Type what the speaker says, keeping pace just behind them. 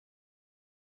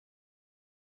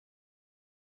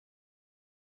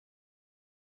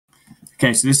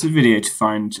Okay, so this is a video to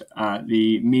find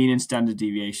the mean and standard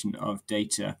deviation of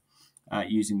data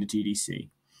using the GDC.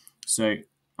 So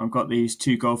I've got these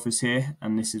two golfers here,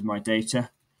 and this is my data.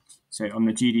 So on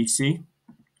the GDC,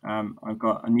 I've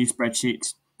got a new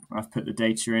spreadsheet. I've put the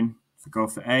data in for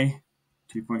golfer A,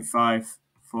 2.5,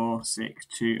 4, 6,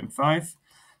 2, and 5,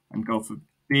 and golfer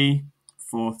B,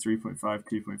 4, 3.5,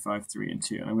 2.5, 3, and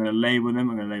 2. And I'm going to label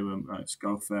them. I'm going to label them as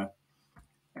golfer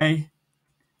A.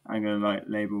 I'm going to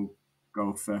label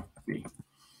golfer B.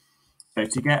 So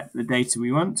to get the data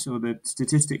we want, or the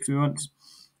statistics we want,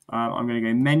 I'm going to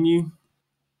go menu,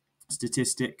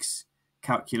 statistics,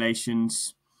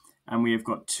 calculations, and we have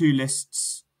got two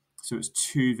lists, so it's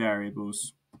two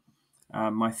variables.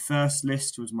 My first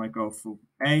list was my golfer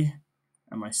A,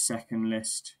 and my second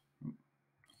list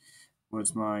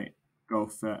was my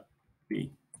golfer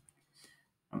B.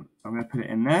 I'm going to put it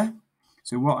in there.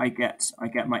 So what I get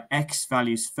my X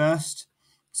values first.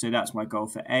 So that's my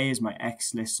golfer A is my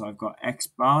X list. So I've got X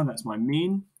bar, that's my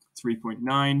mean,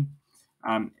 3.9.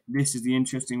 This is the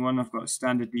interesting one. I've got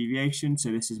standard deviation.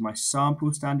 So this is my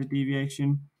sample standard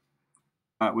deviation,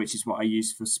 which is what I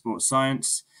use for sports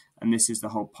science. And this is the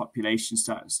whole population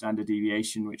standard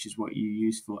deviation, which is what you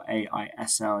use for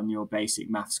AISL in your basic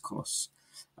maths course.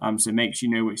 So make sure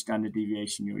you know which standard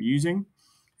deviation you're using.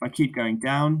 If I keep going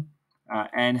down,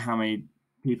 N, how many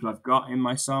people I've got in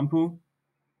my sample,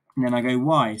 and then I go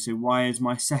Y. So Y is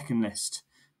my second list,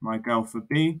 my golfer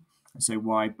B. So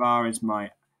Y bar is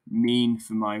my mean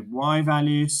for my Y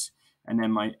values, and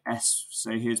then my S.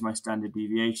 So here's my standard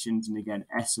deviations, and again,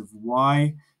 S of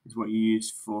Y is what you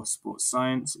use for sports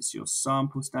science. It's your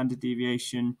sample standard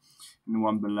deviation, and the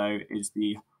one below is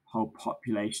the whole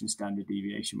population standard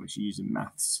deviation, which you use in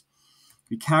maths.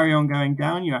 If you carry on going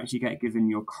down, you actually get given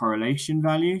your correlation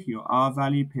value, your R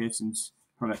value, Pearson's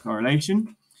product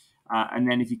correlation.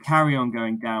 And then if you carry on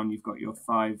going down, you've got your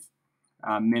 5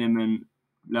 minimum,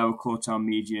 lower quartile,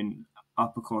 median,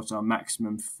 upper quartile,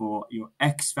 maximum for your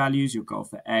X values, your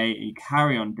golfer A. And you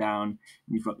carry on down,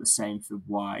 and you've got the same for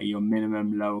Y, your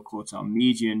minimum, lower quartile,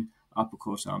 median, upper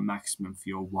quartile, maximum for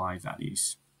your Y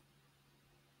values.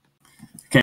 Okay.